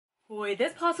Boy,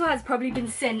 this parcel has probably been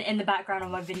sitting in the background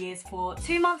of my videos for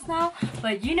 2 months now,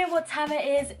 but you know what time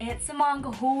it is. It's a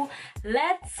manga haul.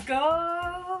 Let's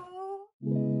go!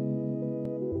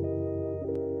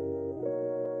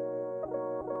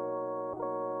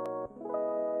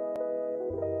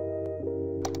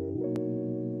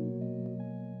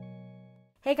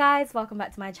 Hey guys, welcome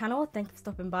back to my channel. Thank you for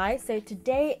stopping by. So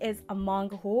today is a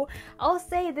manga haul. I'll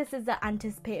say this is the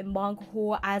anticipated manga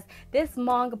haul as this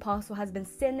manga parcel has been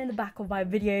sitting in the back of my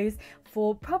videos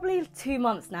for probably 2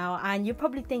 months now, and you're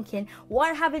probably thinking,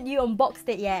 why haven't you unboxed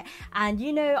it yet? And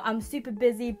you know I'm super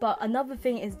busy, but another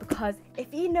thing is because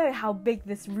if you know how big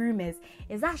this room is,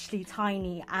 it's actually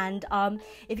tiny. And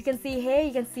if you can see here,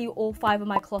 you can see all 5 of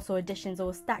my colossal editions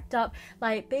all stacked up.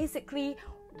 Like basically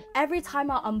every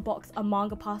time I unbox a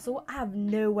manga parcel, I have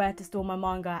nowhere to store my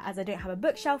manga as I don't have a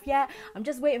bookshelf yet. I'm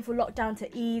just waiting for lockdown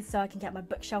to ease so I can get my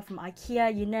bookshelf from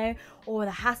IKEA, you know, all the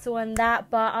hassle and that.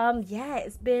 But yeah,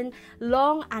 it's been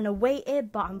long and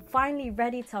awaited, but I'm finally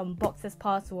ready to unbox this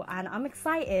parcel and I'm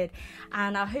excited,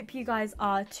 and I hope you guys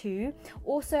are too.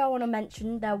 Also, I want to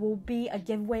mention there will be a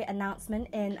giveaway announcement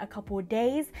in a couple of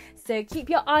days, so keep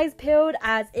your eyes peeled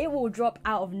as it will drop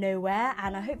out of nowhere,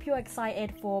 and I hope you're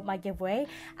excited for my giveaway,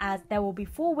 as there will be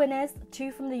 4 winners,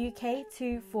 2 from the UK,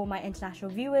 2 for my international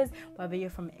viewers, whether you're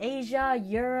from Asia,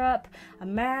 Europe,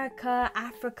 America,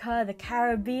 Africa, the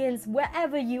Caribbean,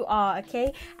 wherever you are,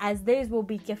 okay, as those will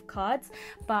be gift cards.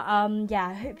 But yeah,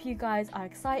 I hope you guys are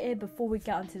excited. Before we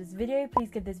get onto this video, please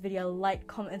give this video a like,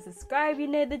 comment and subscribe, you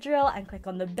know the drill, and click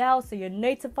on the bell so you're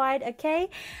notified, okay?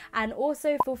 And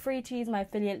also feel free to use my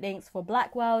affiliate links for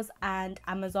Blackwells and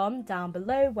Amazon down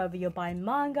below, whether you're buying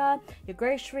manga, your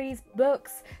groceries,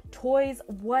 books, toys,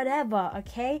 whatever,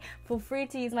 okay? Feel free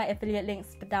to use my affiliate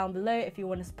links down below if you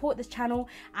want to support this channel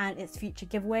and its future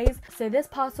giveaways. So this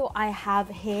parcel I have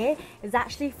here is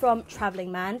actually from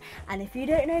Traveling Man, and if you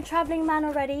don't know Traveling Man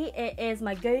already, it is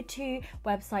my go-to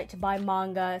website to buy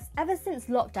manga ever since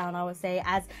lockdown, I would say,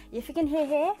 as if you can hear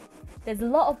here, there's a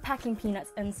lot of packing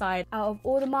peanuts inside. Out of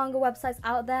all the manga websites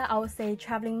out there, I would say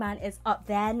Traveling Man is up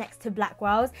there next to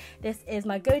Blackwells. This is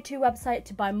my go-to website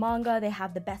to buy manga. They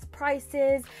have the best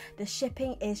prices. The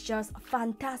shipping is just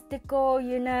fantastical,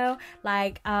 you know.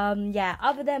 Like, yeah,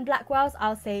 other than Blackwells,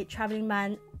 I'll say Traveling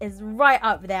Man is right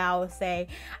up there, I would say.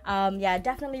 Yeah,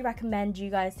 definitely recommend you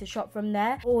guys to shop from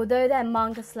there. Although their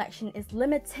manga selection is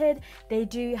limited, they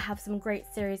do have some great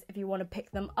series if you want to pick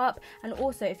them up. And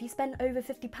also, if you spend over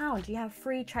 £50, you have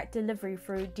free track delivery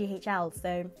through DHL.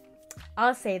 So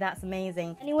I'll say that's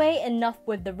amazing. Anyway, enough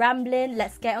with the rambling.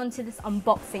 Let's get on to this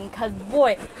unboxing, because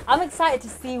boy, I'm excited to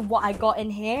see what I got in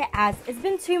here, as it's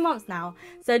been 2 months now,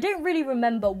 so I don't really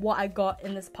remember what I got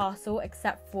in this parcel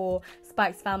except for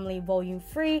Spike's Family Volume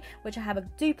 3, which I have a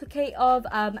duplicate of,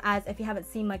 as if you haven't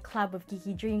seen my collab with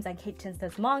Geeky Dreams and Kate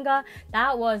Tinster's manga,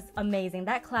 that was amazing.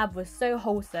 That collab was so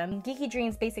wholesome. Geeky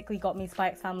Dreams basically got me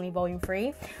Spike's Family Volume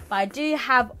 3, but I do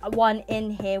have one in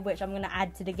here which I'm going to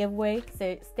add to the giveaway,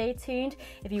 so stay tuned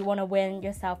if you want to win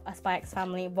yourself a Spike's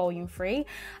Family Volume 3.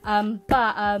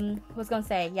 I was going to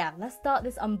say, yeah, let's start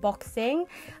this unboxing.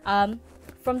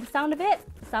 From the sound of it,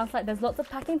 sounds like there's lots of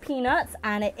packing peanuts,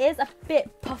 and it is a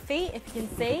bit puffy, if you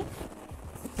can see.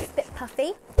 It's a bit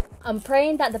puffy. I'm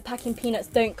praying that the packing peanuts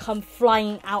don't come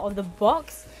flying out of the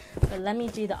box, but let me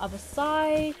do the other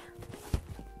side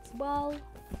as well.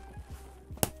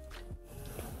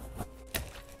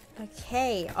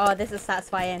 Okay, oh, this is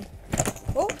satisfying.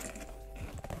 Oh,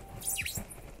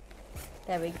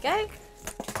 there we go.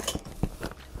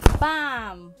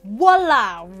 Bam!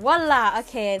 Voila! Voila!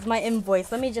 Okay, it's my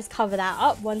invoice. Let me just cover that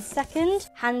up 1 second.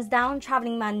 Hands down,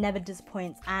 Traveling Man never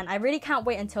disappoints, and I really can't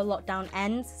wait until lockdown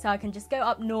ends so I can just go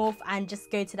up north and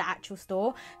just go to the actual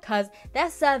store, because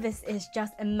their service is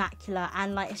just immaculate,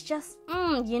 and like it's just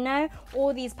you know,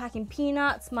 all these packing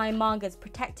peanuts, my manga's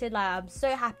protected. Like, I'm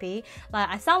so happy. Like,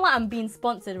 I sound like I'm being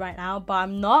sponsored right now, but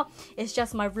I'm not. It's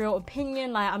just my real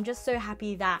opinion. Like, I'm just so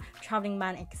happy that Traveling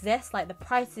Man exists. Like, the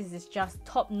prices is just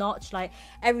top notch. Like,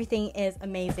 everything is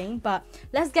amazing. But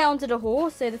let's get on to the haul.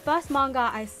 So the first manga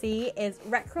I see is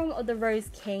Requiem of the Rose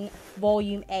King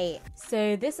Volume 8.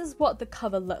 So this is what the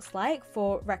cover looks like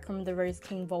for Requiem of the Rose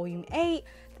King Volume 8.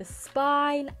 The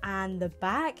spine and the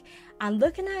back, and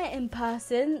looking at it in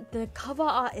person, the cover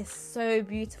art is so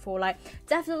beautiful. Like,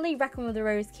 definitely Requiem of the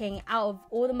Rose King, out of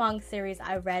all the manga series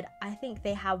I read, I think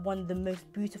they have one of the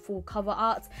most beautiful cover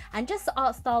arts and just the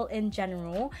art style in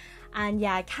general. And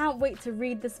yeah, I can't wait to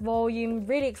read this volume.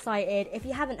 Really excited. If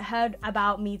you haven't heard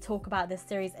about me talk about this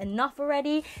series enough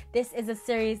already, this is a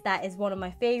series that is one of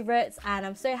my favorites, and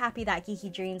I'm so happy that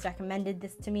Geeky Dreams recommended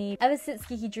this to me. Ever since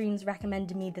Geeky Dreams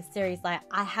recommended me this series, like,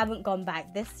 I haven't gone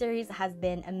back. This series has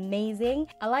been amazing.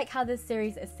 I like how this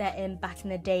series is set in back in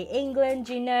the day England,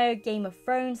 you know, Game of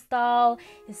Thrones style,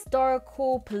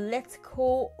 historical,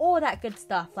 political, all that good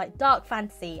stuff, like dark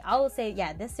fantasy. I will say,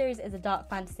 yeah, this series is a dark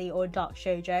fantasy or dark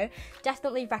shoujo.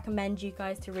 Definitely recommend you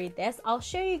guys to read this. I'll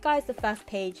show you guys the first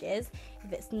pages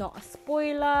if it's not a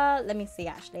spoiler. Let me see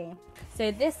actually.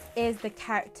 So this is the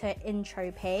character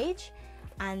intro page,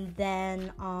 and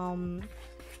then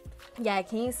yeah,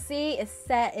 can you see it's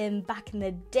set in back in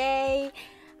the day?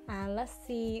 And let's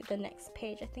see the next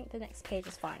page. I think the next page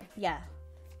is fine. Yeah,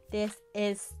 this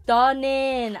is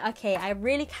stunning. Okay, I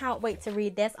really can't wait to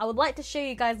read this. I would like to show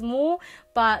you guys more,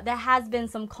 but there has been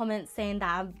some comments saying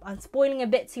that I'm spoiling a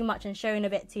bit too much and showing a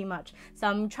bit too much, so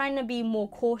I'm trying to be more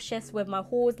cautious with my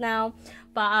hauls now.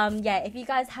 But yeah, if you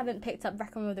guys haven't picked up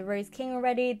Requiem of the Rose King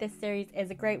already, this series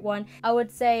is a great one. I would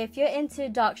say if you're into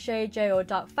dark shoujo or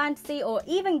dark fantasy or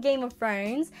even Game of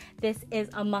Thrones, this is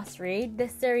a must read.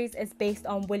 This series is based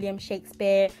on William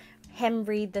Shakespeare,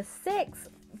 Henry VI.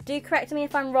 Do correct me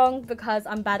if I'm wrong, because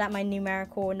I'm bad at my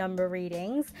numerical number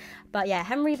readings. But yeah,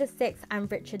 Henry VI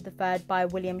and Richard III by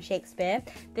William Shakespeare.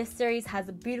 This series has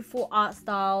a beautiful art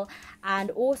style,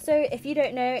 and also, if you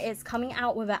don't know, it's coming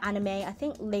out with an anime, I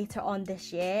think later on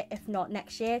this year, if not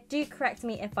next year. Do correct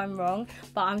me if I'm wrong,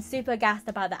 but I'm super gassed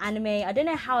about the anime. I don't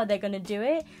know how they're gonna do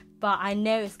it, but I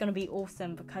know it's gonna be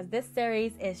awesome because this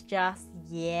series is just,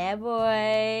 yeah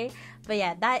boy. But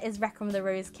yeah, that is Requiem of the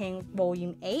Rose King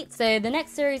Volume 8. So the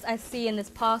next series I see in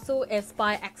this parcel is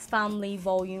Spy X Family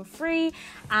Volume 3.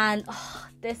 And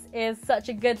this is such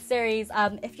a good series.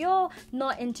 If you're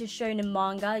not into shonen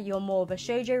manga, you're more of a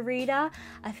shoujo reader,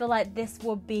 I feel like this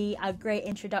will be a great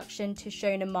introduction to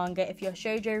shonen manga if you're a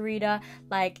shoujo reader.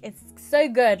 Like, it's so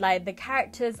good. Like, the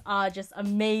characters are just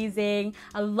amazing.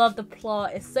 I love the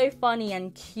plot. It's so funny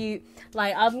and cute.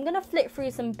 Like, I'm gonna flick through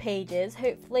some pages.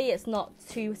 Hopefully it's not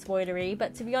too spoilery,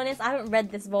 but to be honest, I haven't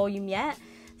read this volume yet.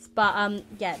 But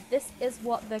yeah, this is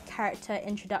what the character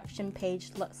introduction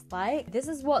page looks like. This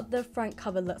is what the front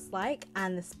cover looks like,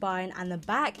 and the spine and the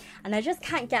back, and I just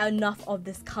can't get enough of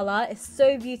this color. It's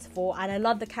so beautiful, and I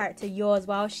love the character Yo as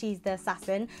well. She's the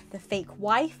assassin, the fake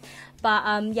wife.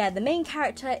 But yeah, the main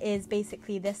character is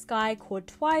basically this guy called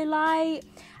Twilight,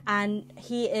 and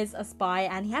he is a spy,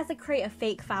 and he has to create a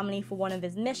fake family for one of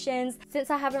his missions.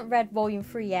 Since I haven't read volume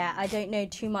 3 yet, I don't know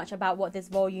too much about what this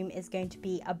volume is going to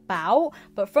be about,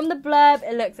 but from the blurb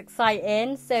it looks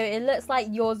exciting. So it looks like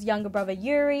Yo's younger brother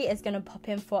Yuri is going to pop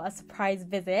in for a surprise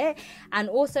visit, and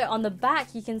also on the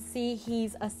back you can see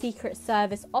he's a secret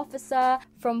service officer.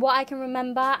 From what I can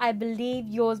remember, I believe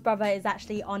Yo's brother is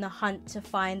actually on a hunt to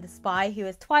find the spy who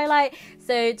is Twilight.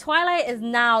 So Twilight is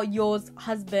now Yo's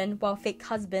husband, well, fake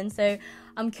husband. So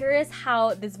I'm curious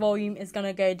how this volume is going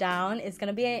to go down. It's going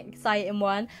to be an exciting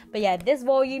one. But yeah, this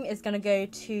volume is going to go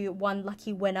to one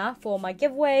lucky winner for my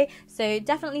giveaway. So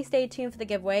definitely stay tuned for the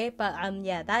giveaway. But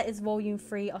yeah, that is volume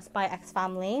 3 of Spy X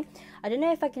Family. I don't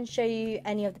know if I can show you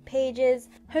any of the pages.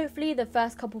 Hopefully the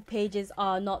first couple pages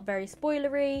are not very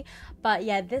spoilery. But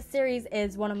yeah, this series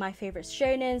is one of my favorite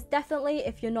shonens. Definitely,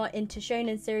 if you're not into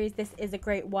shonen series, this is a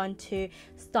great one to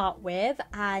start with.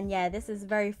 And yeah, this is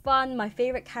very fun. My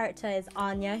favorite character is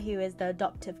Anya, who is the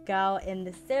adoptive girl in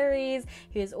the series,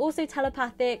 who is also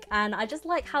telepathic, and I just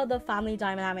like how the family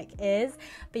dynamic is.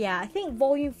 But yeah, I think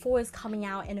volume 4 is coming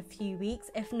out in a few weeks,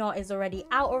 if not is already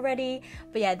out already.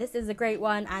 But yeah, this is a great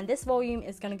one, and this volume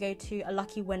is going to go to a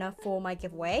lucky winner for my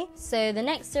giveaway. So the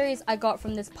next series I got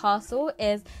from this parcel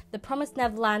is the Promised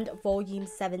Neverland Volume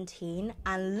 17,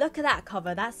 and look at that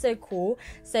cover, that's so cool.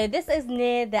 So this is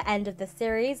near the end of the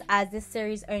series, as this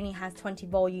series only has 20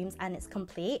 volumes and it's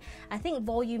complete. I think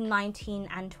volume 19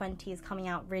 and 20 is coming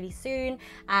out really soon,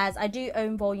 as I do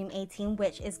own volume 18,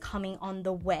 which is coming on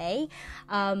the way.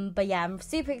 But yeah, I'm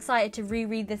super excited to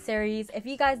reread this series. If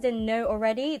you guys didn't know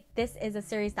already, this is a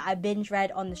series that I binge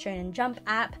read on the Shonen Jump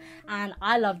app, and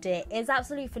I loved it. It's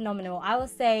absolutely phenomenal. I will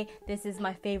say this is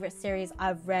my favorite series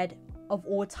I've read of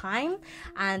all time,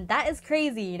 and that is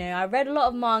crazy. You know, I read a lot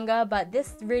of manga, but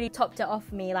this really topped it off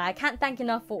for me. Like, I can't thank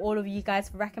enough for all of you guys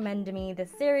for recommending me this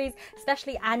series,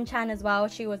 especially Ann-chan as well.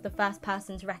 She was the first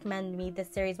person to recommend me this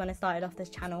series when I started off this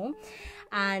channel,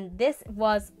 and this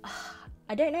was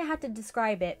I don't know how to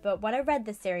describe it, but when I read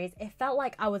this series, it felt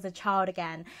like I was a child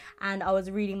again, and I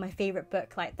was reading my favorite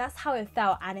book. Like, that's how it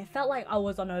felt, and it felt like I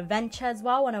was on an adventure as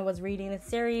well when I was reading this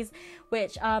series,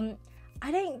 which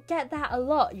I don't get that a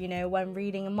lot, you know, when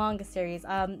reading a manga series.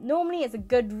 Normally it's a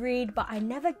good read, but I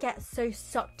never get so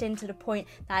sucked into the point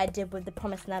that I did with the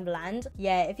Promised Neverland.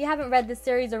 Yeah, if you haven't read this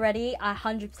series already, I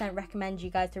 100% recommend you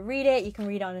guys to read it. You can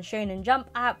read it on the Shounen Jump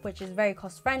app, which is very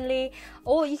cost friendly,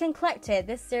 or you can collect it.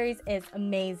 This series is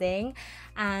amazing.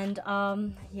 And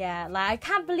yeah, like I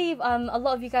can't believe a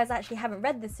lot of you guys actually haven't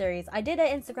read this series. I did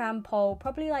an Instagram poll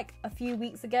probably like a few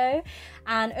weeks ago,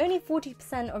 and only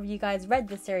 40% of you guys read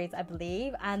the series, I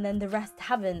believe, and then the rest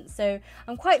haven't. So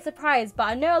I'm quite surprised, but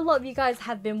I know a lot of you guys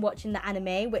have been watching the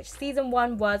anime, which season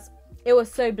 1 was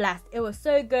so blessed. It was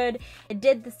so good. It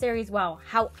did the series well.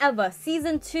 However,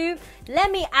 season 2,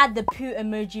 let me add the poo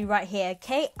emoji right here,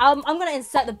 okay? I'm gonna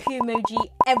insert the poo emoji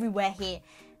everywhere here.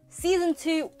 Season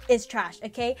 2 is trash,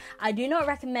 okay? I do not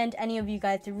recommend any of you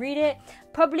guys to read it.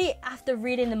 Probably after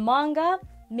reading the manga,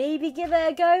 maybe give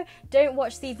it a go. Don't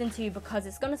watch season 2 because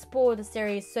it's gonna spoil the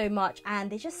series so much, and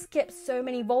they just skip so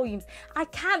many volumes. I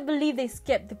can't believe they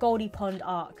skipped the Goldie Pond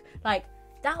arc. Like,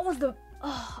 that was the...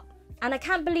 And I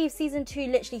can't believe season 2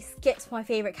 literally skips my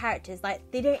favorite characters. Like,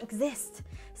 they don't exist.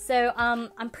 So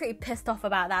I'm pretty pissed off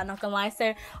about that, not gonna lie.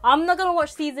 So I'm not gonna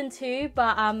watch season 2,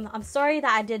 but I'm sorry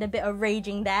that I did a bit of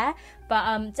raging there.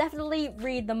 But definitely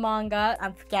read the manga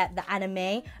and forget the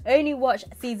anime. Only watch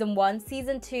season 1.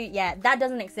 Season 2, yeah, that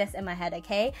doesn't exist in my head,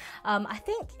 okay? I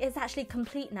think it's actually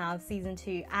complete now, season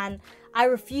 2, and I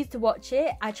refused to watch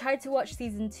it. I tried to watch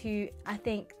season 2, I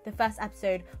think the first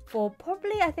episode, for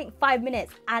probably, I think, 5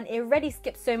 minutes, and it already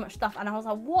skipped so much stuff, and I was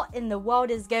like, what in the world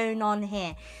is going on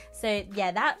here? So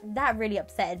yeah, that really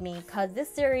upsetted me, because this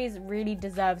series really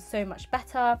deserves so much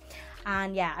better.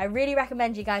 And yeah, I really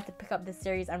recommend you guys to pick up this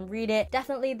series and read it.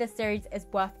 Definitely this series is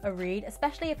worth a read,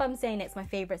 especially if I'm saying it's my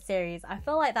favorite series. I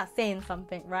feel like that's saying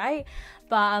something, right?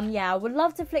 But yeah, I would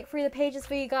love to flick through the pages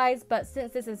for you guys, but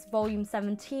since this is volume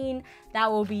 17, that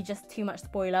will be just too much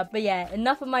spoiler. But yeah,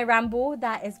 enough of my ramble.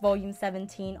 That is volume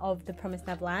 17 of The Promised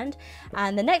Neverland.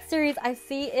 And the next series I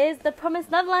see is The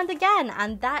Promised Neverland again,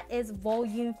 and that is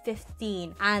volume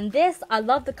 15. And this, I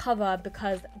love the cover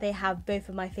because they have both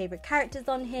of my favorite characters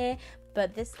on here.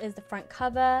 But this is the front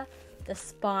cover, the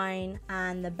spine,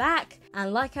 and the back.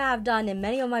 And like I have done in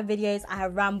many of my videos, I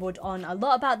have rambled on a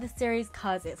lot about this series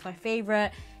because it's my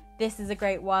favorite. This is a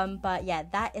great one. But yeah,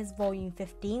 that is volume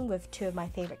 15 with 2 of my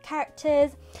favorite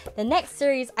characters. The next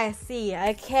series I see,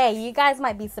 okay, you guys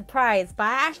might be surprised, but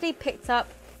I actually picked up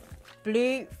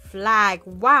Blue Flag.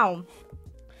 Wow.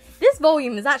 This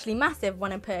volume is actually massive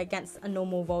when I put it against a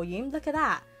normal volume. Look at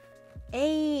that.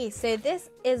 Hey, so this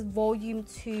is volume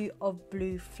 2 of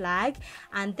Blue Flag,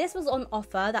 and this was on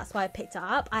offer, that's why I picked it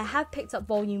up. I have picked up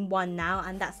volume 1 now,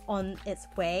 and that's on its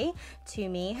way to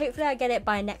me. Hopefully I get it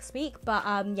by next week, but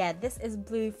yeah, this is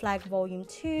Blue Flag volume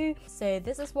 2. So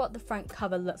this is what the front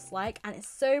cover looks like, and it's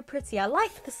so pretty. I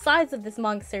like the size of this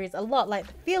manga series a lot. Like,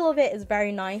 the feel of it is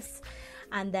very nice.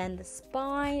 And then the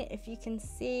spine, if you can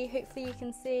see, hopefully you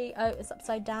can see. Oh, it's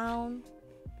upside down.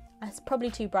 It's probably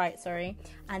too bright, sorry.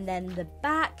 And then the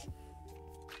back.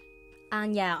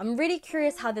 And yeah, I'm really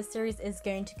curious how this series is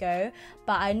going to go,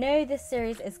 but I know this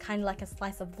series is kind of like a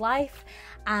slice of life,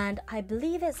 and I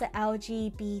believe it's an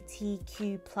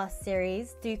LGBTQ plus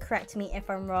series. Do correct me if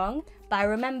I'm wrong, but I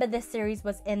remember this series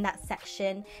was in that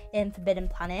section in Forbidden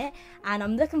Planet, and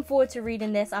I'm looking forward to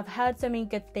reading this. I've heard so many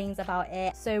good things about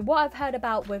it. So what I've heard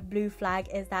about with Blue Flag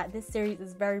is that this series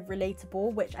is very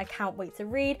relatable, which I can't wait to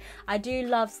read. I do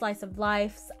love slice of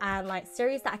lives and like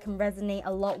series that I can resonate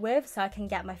a lot with, so I can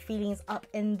get my feelings up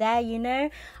in there, you know.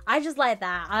 I just like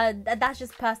that. That's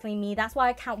just personally me. That's why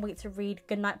I can't wait to read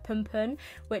Goodnight Pun Pun,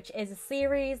 which is a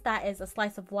series that is a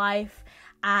slice of life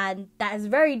and that is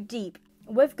very deep.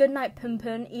 With Goodnight Pun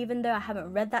Pun, even though I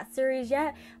haven't read that series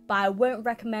yet, but I won't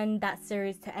recommend that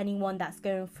series to anyone that's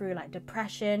going through like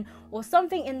depression or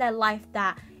something in their life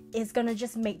that is gonna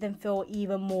just make them feel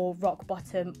even more rock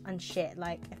bottom and shit,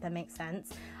 like, if that makes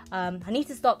sense. I need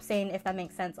to stop saying if that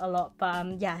makes sense a lot,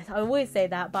 but yeah, I always say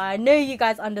that, but I know you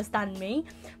guys understand me.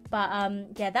 But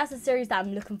yeah, that's a series that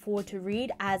I'm looking forward to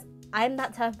read, as I'm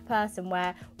that type of person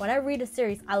where when I read a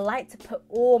series, I like to put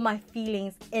all my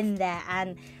feelings in there,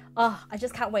 and oh, I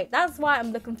just can't wait. That's why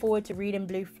I'm looking forward to reading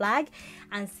Blue Flag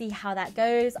and see how that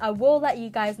goes. I will let you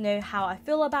guys know how I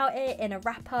feel about it in a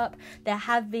wrap up. There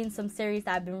have been some series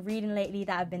that I've been reading lately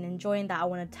that I've been enjoying that I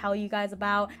want to tell you guys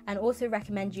about, and also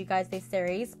recommend you guys this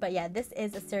series. But yeah, this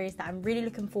is a series that I'm really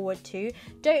looking forward to.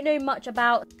 Don't know much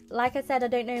about, like I said, I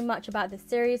don't know much about this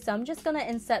series, so I'm just going to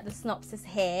insert the synopsis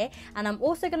here, and I'm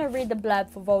also going to read the blurb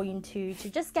for volume 2 to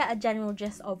just get a general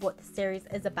gist of what the series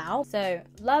is about. So,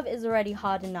 love is already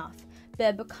hard enough, but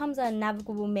it becomes a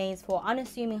navigable maze for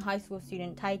unassuming high school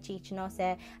student Taichi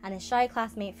Chinose and his shy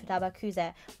classmate Futaba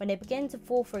Kuze when they begin to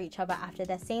fall for each other after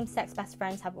their same-sex best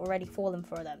friends have already fallen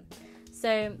for them.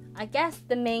 So I guess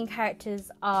the main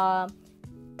characters are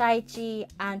Taichi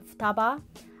and Futaba,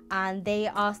 and they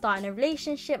are starting a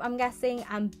relationship, I'm guessing,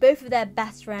 and both of their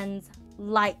best friends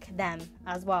like them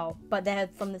as well, but they're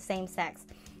from the same sex.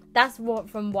 That's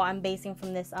from what I'm basing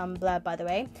from this blurb, by the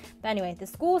way. But anyway, the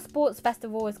school sports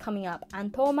festival is coming up,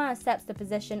 and Toma accepts the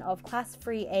position of Class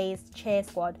 3A's cheer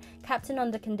squad, captain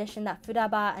on the condition that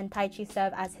Futaba and Taichi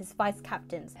serve as his vice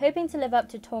captains. Hoping to live up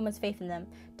to Toma's faith in them,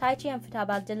 Taichi and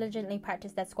Futaba diligently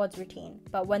practice their squad's routine.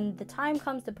 But when the time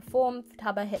comes to perform,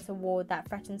 Futaba hits a wall that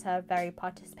threatens her very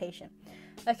participation.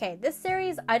 Okay, this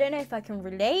series, I don't know if I can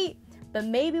relate, but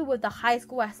maybe with the high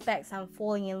school aspects and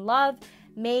falling in love,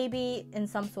 maybe in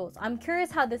some sorts. I'm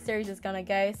curious how this series is gonna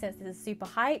go since this is super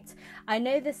hyped. I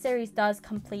know this series does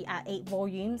complete at 8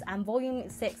 volumes, and volume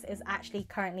 6 is actually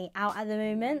currently out at the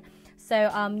moment. So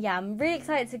yeah, I'm really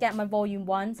excited to get my volume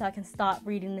 1 so I can start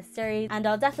reading this series, and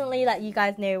I'll definitely let you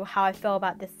guys know how I feel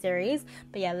about this series.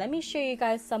 But yeah, let me show you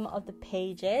guys some of the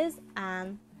pages,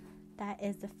 and that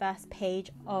is the first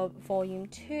page of volume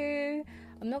 2.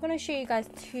 I'm not going to show you guys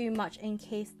too much in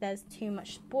case there's too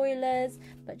much spoilers,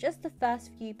 but just the first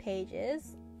few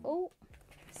pages. Oh,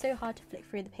 so hard to flick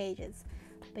through the pages.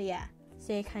 But yeah,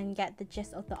 so you can get the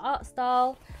gist of the art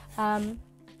style.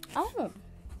 Oh,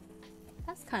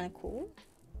 that's kind of cool.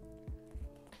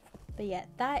 But yeah,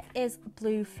 that is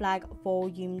Blue Flag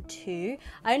Volume 2.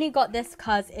 I only got this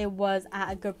because it was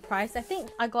at a good price. I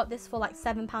think I got this for like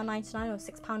 £7.99 or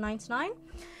 £6.99.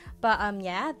 But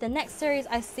yeah, the next series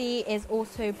I see is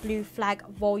also Blue Flag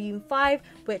Volume 5,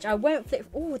 which I won't flip.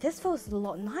 Oh, this feels a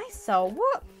lot nicer.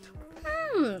 What?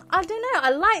 I don't know.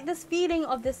 I like this feeling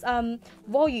of this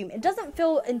volume. It doesn't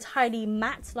feel entirely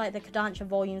matte like the Kodansha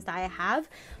volumes that I have,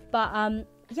 but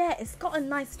yeah, it's got a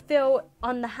nice feel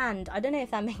on the hand. I don't know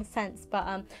if that makes sense,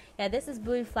 but yeah, this is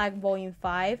Blue Flag Volume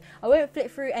 5. I won't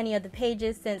flip through any of the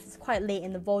pages since it's quite late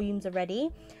in the volumes already.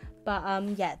 But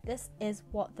yeah, this is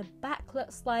what the back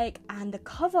looks like, and the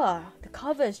cover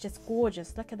is just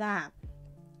gorgeous. Look at that.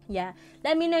 Yeah,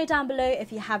 let me know down below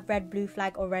if you have read Blue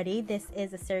Flag already. This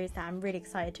is a series that I'm really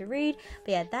excited to read.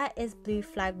 But yeah, that is Blue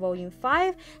Flag Volume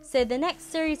 5. So the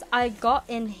next series I got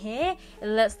in here, it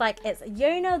looks like it's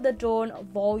Yona the Dawn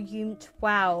Volume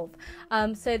 12.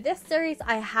 So this series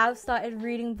I have started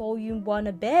reading Volume 1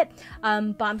 a bit,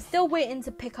 but I'm still waiting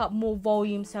to pick up more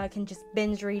volumes so I can just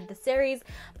binge read the series.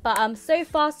 But so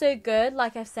far so good.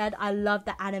 Like I've said, I love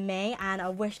the anime and I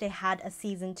wish they had a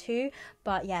season 2.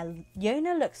 But yeah,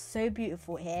 Yona looks so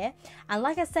beautiful here. And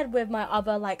like I said with my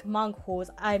other like manga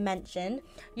hauls I mentioned,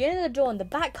 Yona the Dawn, the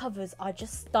back covers are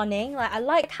just stunning. Like I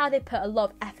like how they put a lot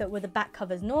of effort with the back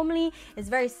covers. Normally it's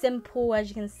very simple, as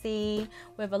you can see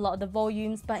with a lot of the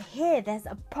volumes, but here there's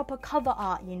a proper cover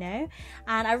art, you know,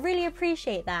 and I really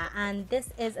appreciate that. And this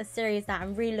is a series that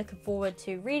I'm really looking forward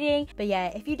to reading. But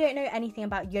yeah, if you don't know anything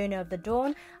about Yona of the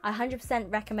Dawn, I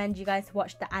 100% recommend you guys to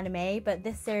watch the anime. But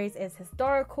this series is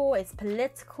historical, it's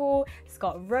political, it's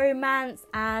got romance,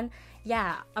 and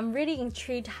yeah, I'm really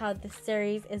intrigued how this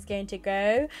series is going to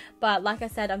go. But like I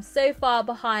said, I'm so far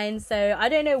behind, so I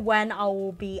don't know when I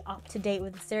will be up to date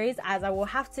with the series, as I will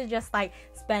have to just like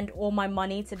spend all my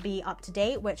money to be up to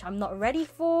date, which I'm not ready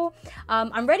for.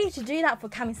 I'm ready to do that for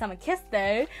Kami-sama Kiss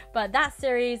though, but that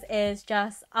series is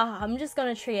just I'm just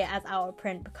gonna treat it as out of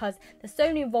print because there's so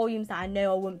many volumes that I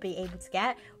know I wouldn't be able to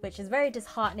get, which is very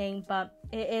disheartening, but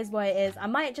it is what it is. I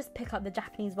might just pick up the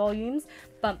Japanese volumes,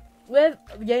 but with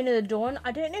Yona the Dawn,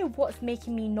 I don't know what's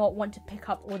making me not want to pick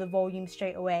up all the volumes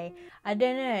straight away. I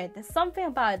don't know. There's something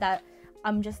about it that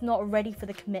I'm just not ready for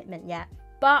the commitment yet.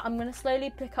 But I'm going to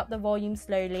slowly pick up the volume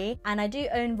slowly. And I do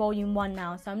own volume 1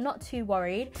 now, so I'm not too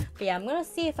worried. But yeah, I'm going to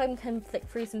see if I can flick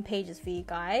through some pages for you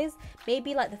guys.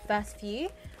 Maybe like the first few,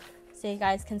 so you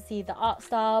guys can see the art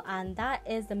style. And that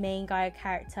is the main guy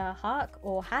character, Hack,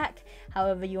 or Hack,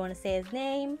 however you want to say his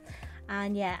name.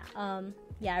 And yeah,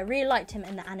 yeah, I really liked him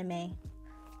in the anime.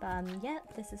 But yeah,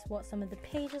 this is what some of the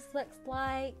pages looks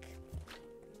like.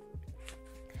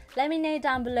 Let me know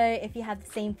down below if you have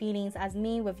the same feelings as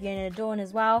me with Yona the Dawn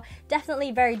as well.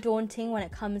 Definitely very daunting when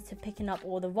it comes to picking up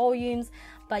all the volumes.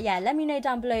 But yeah, let me know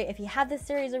down below if you have this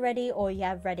series already or you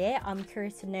have read it. I'm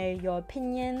curious to know your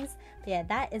opinions. But yeah,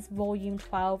 that is volume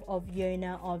 12 of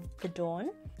Yona of the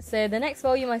Dawn. So the next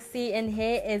volume I see in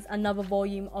here is another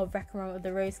volume of Requiem of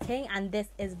the Rose King, and this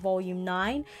is volume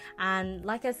 9. And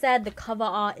like I said, the cover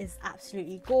art is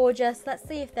absolutely gorgeous. Let's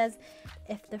see if there's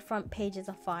if the front pages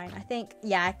are fine. I think,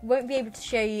 yeah, I won't be able to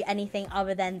show you anything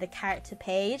other than the character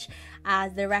page,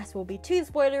 as the rest will be too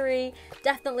spoilery.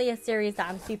 Definitely a series that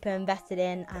I'm super invested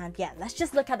in. And yeah, let's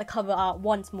just look at the cover art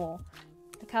once more.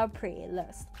 Look how pretty it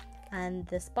looks. And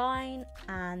the spine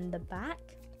and the back.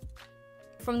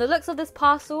 From the looks of this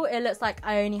parcel, it looks like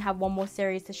I only have one more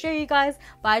series to show you guys,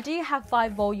 but I do have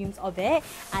 5 volumes of it.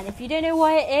 And if you don't know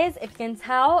what it is, if you can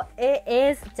tell, it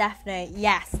is Death Note.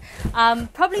 Yes.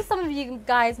 Probably some of you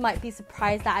guys might be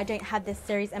surprised that I don't have this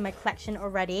series in my collection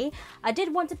already. I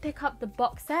did want to pick up the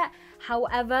box set,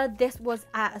 however, this was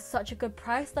at such a good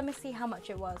price. Let me see how much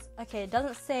it was. Okay, it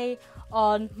doesn't say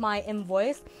on my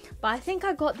invoice, but I think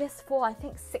I got this for, I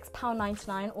think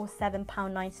 £6.99 or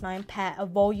 £7.99 per a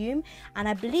volume,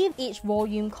 and I believe each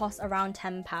volume costs around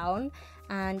 £10.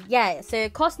 And yeah, so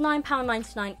it costs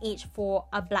 £9.99 each for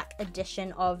a black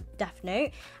edition of Death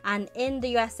Note, and in the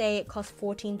USA it costs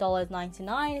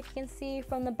 $14.99, if you can see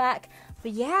from the back.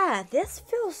 But yeah, this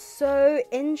feels so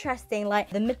interesting. Like,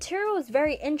 the material is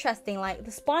very interesting. Like,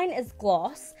 the spine is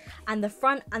gloss and the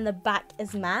front and the back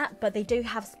is matte, but they do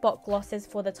have spot glosses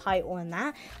for the title and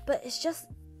that. But it's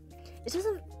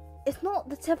not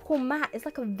the typical matte. It's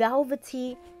like a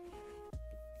velvety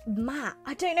matte.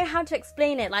 I don't know how to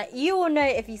explain it. Like, you will know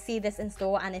if you see this in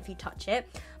store and if you touch it.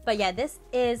 But yeah, this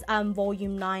is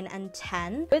volume 9 and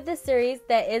 10. With this series,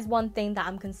 there is one thing that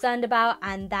I'm concerned about,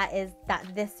 and that is that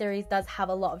this series does have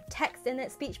a lot of text in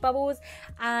its speech bubbles.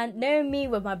 And knowing me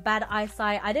with my bad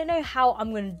eyesight, I don't know how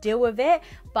I'm going to deal with it,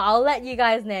 but I'll let you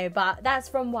guys know. But that's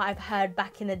from what I've heard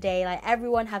back in the day. Like,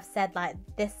 everyone have said like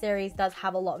this series does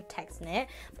have a lot of text in it.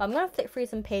 But I'm going to flick through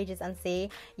some pages and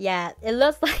see. Yeah, it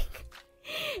looks like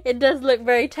it does look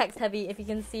very text heavy. If you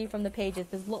can see from the pages,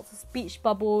 there's lots of speech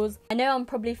bubbles. I know I'm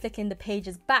probably flicking the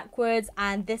pages backwards,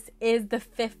 and this is the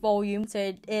 5th volume, so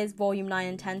it is volume 9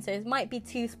 and 10, so it might be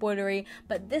too spoilery,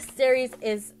 but this series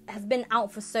has been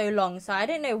out for so long, so I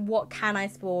don't know what can I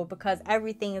spoil because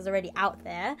everything is already out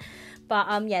there.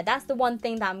 But yeah, that's the one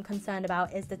thing that I'm concerned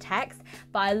about, is the text.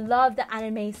 But I love the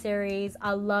anime series.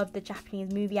 I love the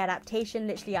Japanese movie adaptation.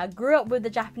 Literally, I grew up with the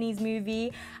Japanese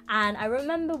movie, and I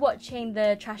remember watching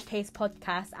the Trash Taste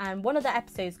podcast, and one of the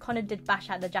episodes, Connor did bash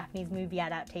at the Japanese movie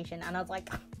adaptation, and I was like,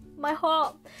 my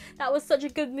heart, that was such a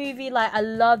good movie. Like, I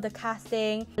love the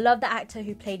casting, I love the actor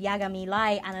who played Yagami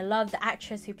Light, and I love the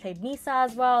actress who played Misa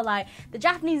as well. Like, the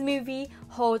Japanese movie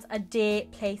holds a dear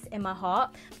place in my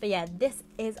heart. But yeah, this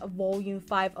is volume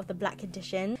 5 of the black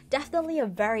edition. Definitely a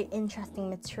very interesting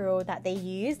material that they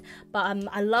used, but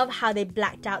I love how they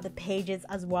blacked out the pages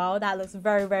as well. That looks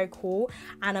very, very cool,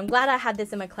 and I'm glad I had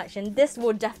this in my collection. This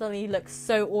will definitely look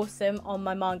so awesome on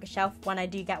my manga shelf when I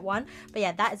do get one. But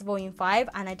yeah, that is volume 5,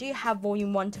 and I do have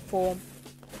volume 1 to 4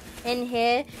 in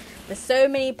here. There's so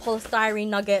many polystyrene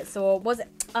nuggets, or was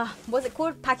it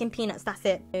called packing peanuts? That's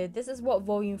it. So this is what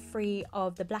volume 3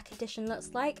 of the black edition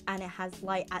looks like, and it has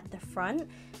light at the front,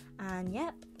 and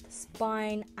yep, the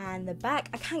spine and the back.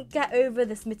 I can't get over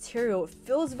this material. It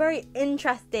feels very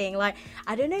interesting. Like,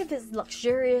 I don't know if it's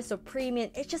luxurious or premium,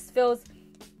 it just feels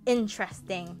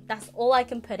interesting. That's all I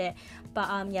can put it.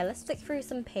 But yeah, let's flick through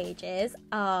some pages.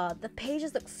 The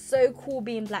pages look so cool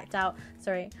being blacked out.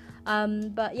 Sorry.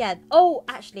 But yeah, oh,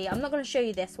 actually, I'm not going to show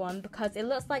you this one because it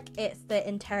looks like it's the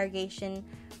interrogation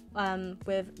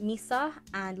with Misa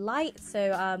and Light.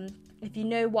 So if you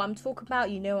know what I'm talking about,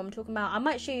 you know what I'm talking about. I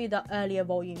might show you the earlier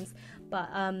volumes. But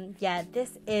yeah,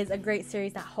 this is a great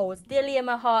series that holds dearly in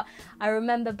my heart. I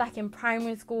remember back in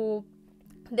primary school,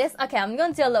 okay, I'm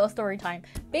going to do a little story time.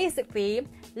 Basically,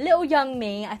 little young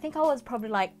me, I think I was probably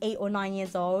like 8 or 9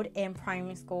 years old in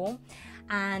primary school,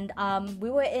 and we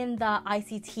were in the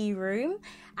ICT room,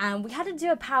 and we had to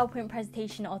do a PowerPoint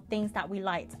presentation of things that we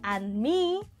liked. And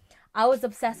I was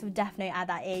obsessed with Death Note at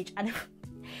that age, and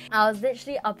I was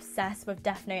literally obsessed with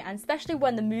Death Note, and especially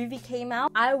when the movie came out,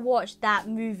 I watched that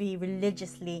movie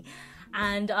religiously.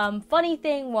 And funny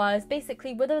thing was,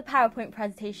 basically with the PowerPoint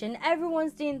presentation,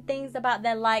 everyone's doing things about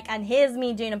their like, and here's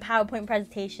me doing a PowerPoint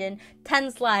presentation,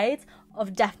 10 slides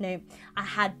of Death Note. I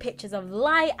had pictures of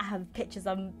Light, I have pictures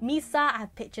of Misa, I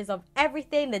have pictures of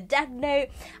everything, the Death Note,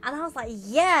 and I was like,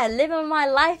 yeah, living my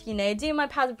life, you know, doing my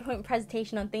PowerPoint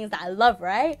presentation on things that I love,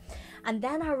 right? And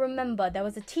then I remember there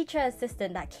was a teacher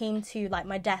assistant that came to like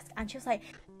my desk, and she was like,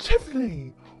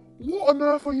 Tiffany, what on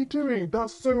earth are you doing?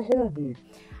 That's so horrible.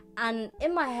 And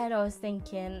in my head, I was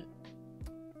thinking,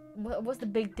 what's the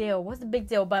big deal? What's the big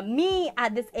deal? But me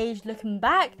at this age looking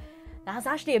back, that's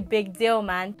actually a big deal,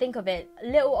 man. Think of it.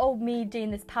 Little old me doing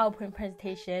this PowerPoint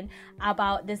presentation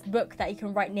about this book that you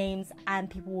can write names and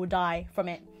people will die from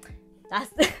it.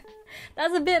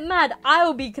 That's a bit mad. I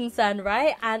will be concerned,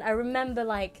 right? And I remember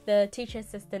like the teacher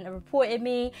assistant reported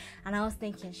me and I was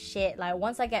thinking, shit, like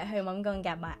once I get home I'm gonna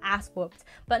get my ass whooped.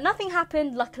 But nothing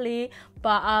happened, luckily.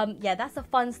 But yeah, that's a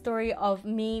fun story of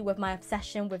me with my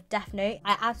obsession with Death Note.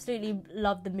 I absolutely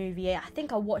love the movie. I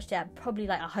think I watched it probably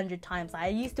like 100 times. I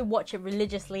used to watch it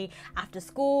religiously after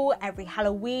school, every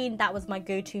Halloween. That was my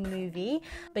go-to movie.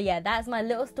 But yeah, that's my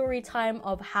little story time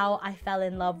of how I fell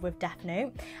in love with Death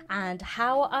Note and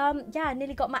how yeah, I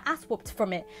nearly got my ass whooped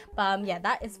from it. But yeah,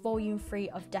 that is volume 3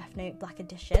 of Death Note Black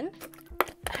Edition.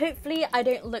 Hopefully I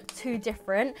don't look too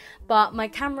different, but my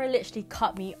camera literally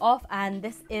cut me off and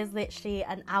this is literally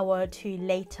an hour or two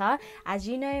later. As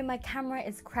you know, my camera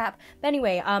is crap. But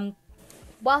anyway,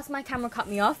 whilst my camera cut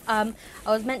me off, I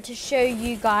was meant to show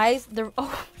you guys the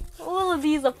all of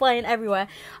these are flying everywhere.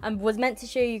 Was meant to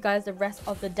show you guys the rest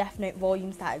of the Death Note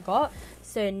volumes that I got.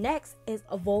 So next is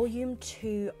a volume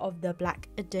 2 of the Black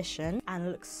Edition and it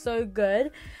looks so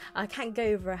good. I can't go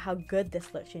over how good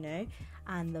this looks, you know.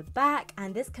 And the back,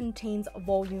 and this contains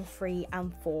volume 3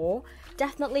 and 4.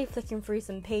 Definitely flicking through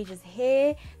some pages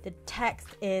here. The text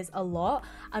is a lot.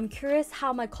 I'm curious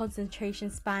how my concentration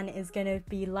span is going to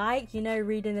be like, you know,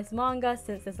 reading this manga,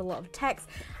 since there's a lot of text.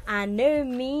 And know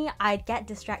me, I'd get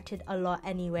distracted a lot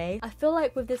anyway. I feel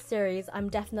like with this series I'm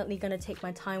definitely going to take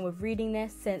my time with reading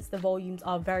this, since the volumes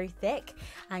are very thick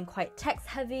and quite text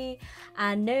heavy.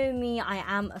 And know me, I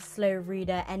am a slow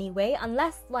reader anyway,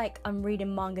 unless like I'm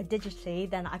reading manga digitally,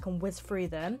 then I can whiz through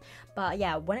them. But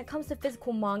yeah, when it comes to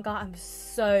physical manga, I'm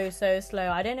so slow.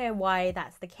 I don't know why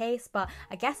that's the case, but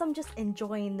I guess I'm just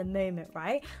enjoying the moment,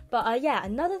 right? But yeah,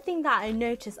 another thing that I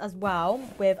noticed as well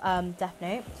with Death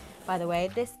Note, by the way,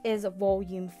 this is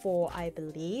volume 4 I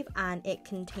believe, and it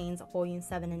contains volume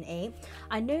 7 and 8.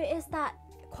 I noticed that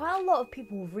quite a lot of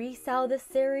people resell this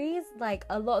series. Like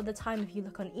a lot of the time, if you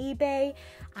look on eBay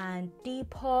and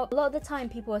Depop, a lot of the time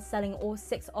people are selling all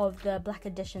 6 of the Black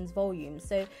Edition's volumes.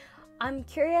 So I'm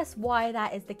curious why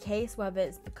that is the case, whether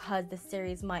it's because the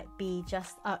series might be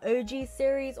just an OG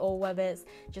series or whether it's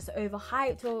just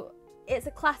overhyped, or it's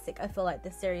a classic, I feel like,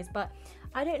 this series. But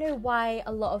I don't know why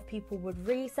a lot of people would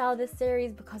resell this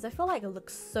series, because I feel like it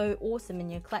looks so awesome in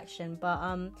your collection. But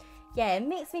yeah, it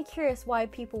makes me curious why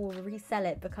people will resell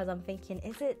it, because I'm thinking,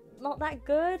 is it not that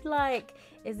good? Like,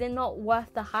 is it not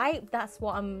worth the hype? That's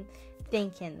what I'm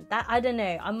thinking. That, I don't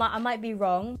know, I might be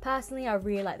wrong. Personally, I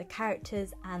really like the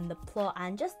characters and the plot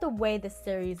and just the way the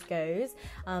series goes,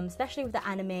 especially with the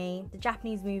anime. The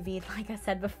Japanese movie, like I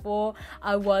said before,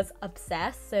 I was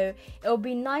obsessed, so it would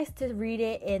be nice to read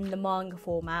it in the manga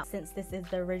format, since this is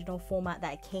the original format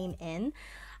that it came in.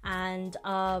 And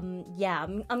yeah,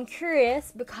 I'm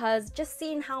curious, because just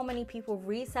seeing how many people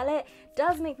resell it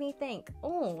does make me think,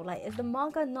 oh, like, is the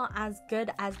manga not as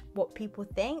good as what people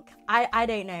think? I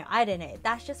don't know,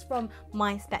 that's just from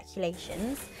my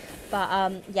speculations.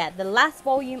 But yeah, the last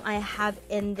volume I have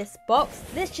in this box,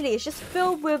 literally it's just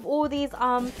filled with all these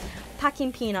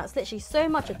packing peanuts, literally so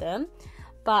much of them.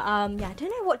 But yeah, I don't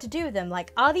know what to do with them.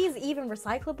 Like, are these even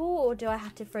recyclable, or do I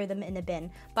have to throw them in a bin?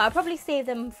 But I'll probably save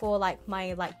them for like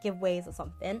my giveaways or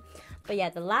something. But yeah,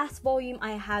 the last volume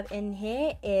I have in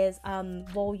here is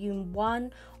volume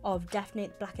 1 of Death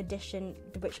Note Black Edition,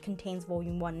 which contains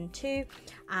volume 1 and 2.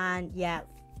 And yeah,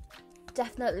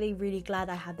 definitely really glad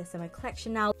I have this in my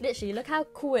collection now. Literally, look how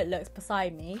cool it looks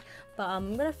beside me. But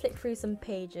I'm gonna flick through some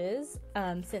pages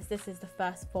since this is the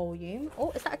first volume.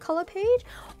 Oh, is that a color page?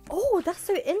 Oh, that's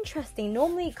so interesting.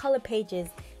 Normally color pages,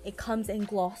 it comes in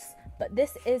gloss, but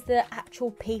this is the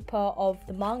actual paper of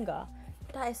the manga.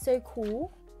 That is so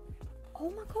cool. Oh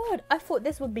my god, I thought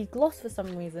this would be gloss for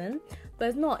some reason, but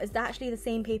it's not. It's actually the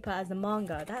same paper as the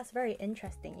manga. That's very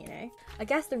interesting, you know. I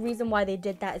guess the reason why they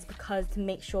did that is because to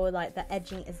make sure like the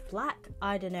edging is black.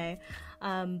 I don't know.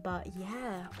 But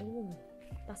yeah, oh,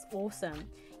 that's awesome.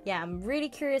 Yeah, I'm really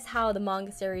curious how the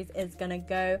manga series is gonna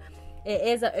go. It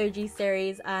is an OG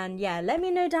series, and yeah, let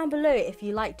me know down below if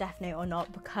you like Death Note or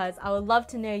not, because I would love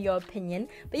to know your opinion.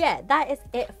 But yeah, that is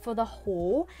it for the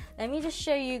haul. Let me just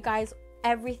show you guys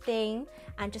everything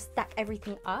and just stack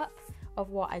everything up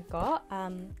of what I got.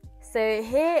 So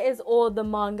here is all the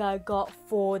manga I got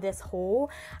for this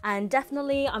haul, and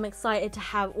definitely I'm excited to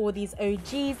have all these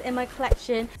OGs in my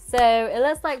collection. So it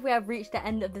looks like we have reached the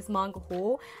end of this manga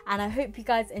haul, and I hope you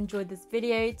guys enjoyed this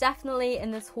video. Definitely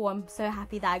in this haul, I'm so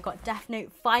happy that I got Death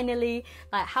Note finally.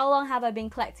 Like, how long have I been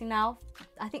collecting now?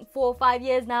 I think 4 or 5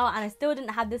 years now, and I still didn't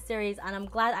have this series, and I'm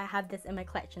glad I have this in my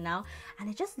collection now, and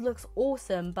it just looks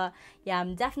awesome. But yeah,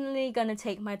 I'm definitely gonna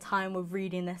take my time with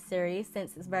reading this series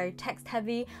since it's very text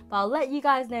heavy, but I'll let you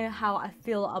guys know how I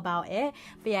feel about it.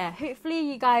 But yeah, hopefully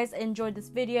you guys enjoyed this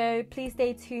video. Please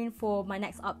stay tuned for my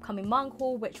next upcoming manga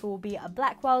haul, which will be a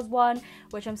Blackwells one,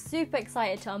 which I'm super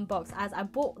excited to unbox, as I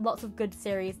bought lots of good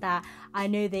series that I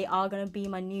know they are going to be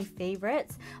my new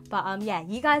favorites. But yeah,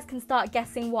 you guys can start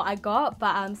guessing what I got,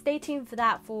 but stay tuned for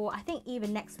that for I think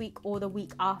even next week or the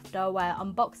week after, where I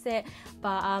unbox it.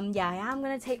 But yeah, I am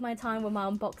going to take my time with my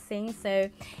unboxing, so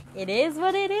it is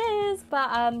what it is.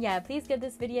 But yeah, please give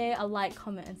this video a like,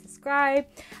 comment and subscribe,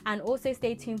 and also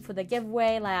stay tuned for the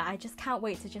giveaway. Like, I just can't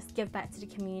wait to just give back to the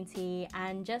community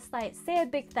and just like say a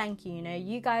big thank you. You know,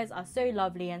 you guys are so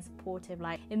lovely and supportive,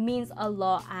 like it means a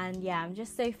lot. And yeah, I'm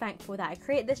just so thankful that I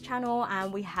created this channel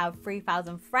and we have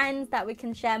 3,000 friends that we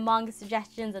can share manga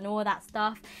suggestions and all that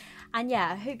stuff. And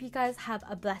yeah, I hope you guys have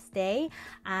a blessed day,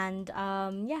 and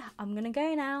yeah, I'm gonna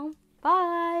go now.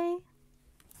 Bye.